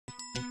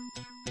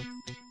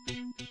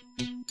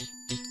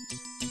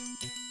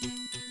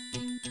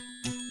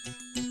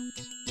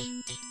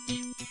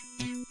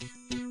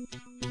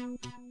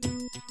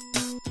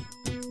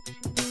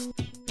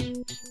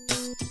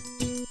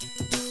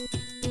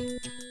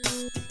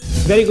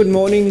Very good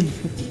morning,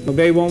 a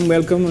very warm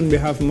welcome on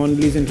behalf of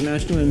Mondelez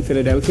International in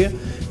Philadelphia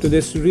to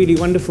this really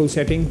wonderful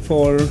setting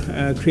for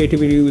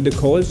Creativity with the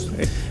Cause.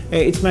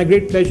 It's my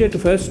great pleasure to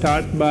first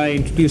start by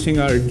introducing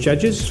our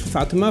judges.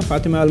 Fatima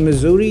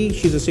Al-Mazzouri,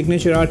 she's a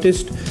signature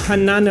artist.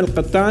 Hannan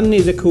Al-Qattan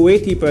is a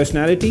Kuwaiti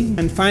personality.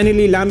 And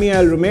finally, Lamia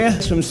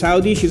Al-Rumayh from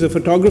Saudi, she's a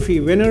photography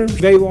winner.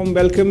 Very warm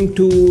welcome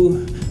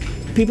to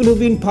people who've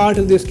been part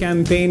of this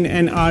campaign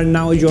and are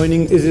now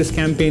joining this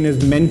campaign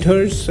as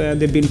mentors.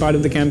 They've been part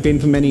of the campaign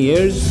for many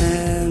years.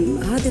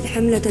 هذه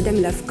الحملة تدعم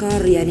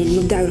الأفكار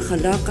المبدعة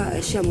والخلاقة،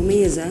 أشياء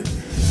مميزة.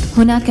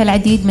 هناك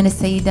العديد من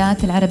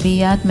السيدات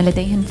العربيات من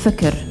لديهن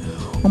فكر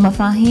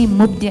ومفاهيم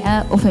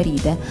مبدعة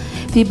وفريدة.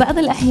 في بعض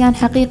الأحيان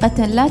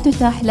حقيقة لا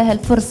تتاح لها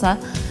الفرصة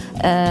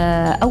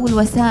أو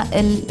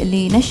الوسائل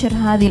لنشر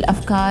هذه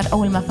الأفكار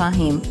أو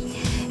المفاهيم.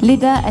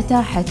 لذا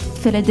أتاحت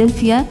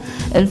فيلادلفيا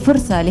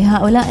الفرصة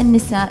لهؤلاء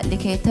النساء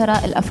لكي ترى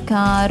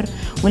الأفكار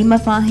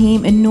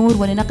والمفاهيم النور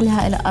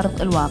ولنقلها إلى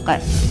أرض الواقع.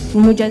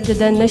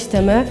 مجددا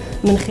نجتمع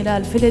من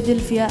خلال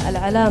فيلادلفيا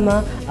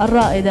العلامة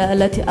الرائدة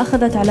التي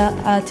أخذت على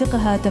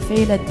عاتقها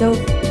تفعيل الدور.